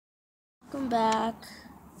welcome back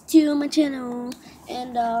to my channel.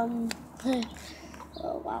 And oh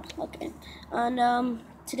wow, okay. And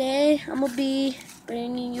today I'm gonna be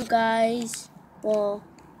bringing you guys, well,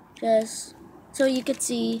 just so you could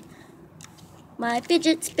see my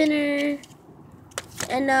fidget spinner.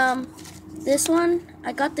 And this one,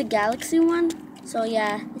 I got the Galaxy one, so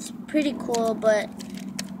yeah, it's pretty cool. But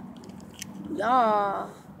yeah,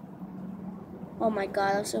 oh my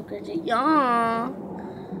god, I'm so crazy. Yeah.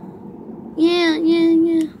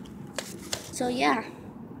 So yeah.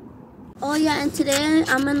 Oh yeah, and today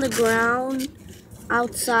I'm on the ground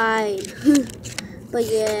outside. But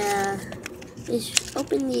yeah, let's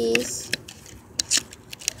open these.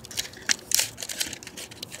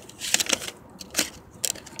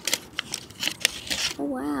 Oh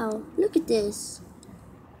wow, look at this.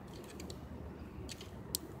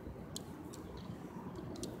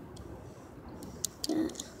 Yeah.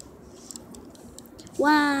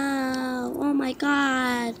 Wow, oh my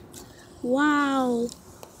god. Wow.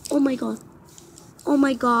 Oh my god. Oh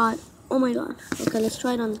my god. Oh my god. Okay, let's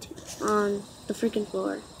try it on the freaking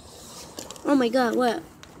floor. Oh my god, what?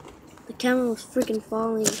 The camera was freaking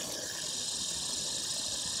falling.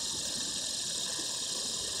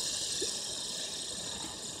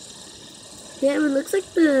 Yeah, it looks like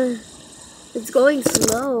it's going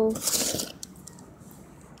slow.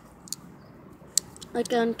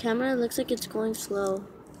 Like on camera, it looks like it's going slow.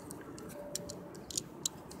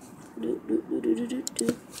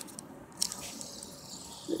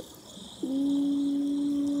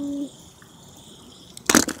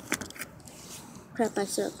 Crap, I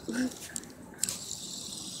suck.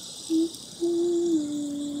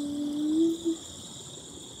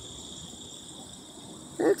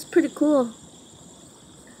 That looks pretty cool.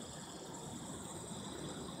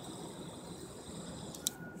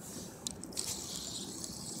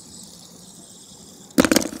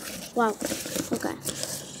 Wow. Okay.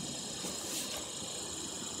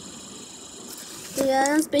 So yeah,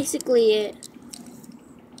 that's basically it.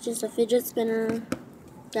 Just a fidget spinner,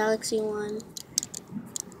 Galaxy one.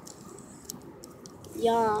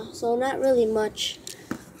 Yeah, so not really much.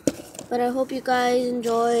 But I hope you guys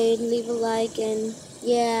enjoyed. Leave a like and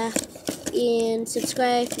yeah. And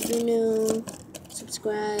subscribe if you're new.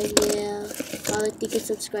 Subscribe, yeah. All the ticket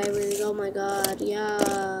subscribers. Oh my god,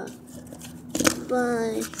 yeah.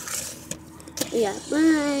 Bye. Yeah,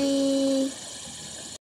 bye.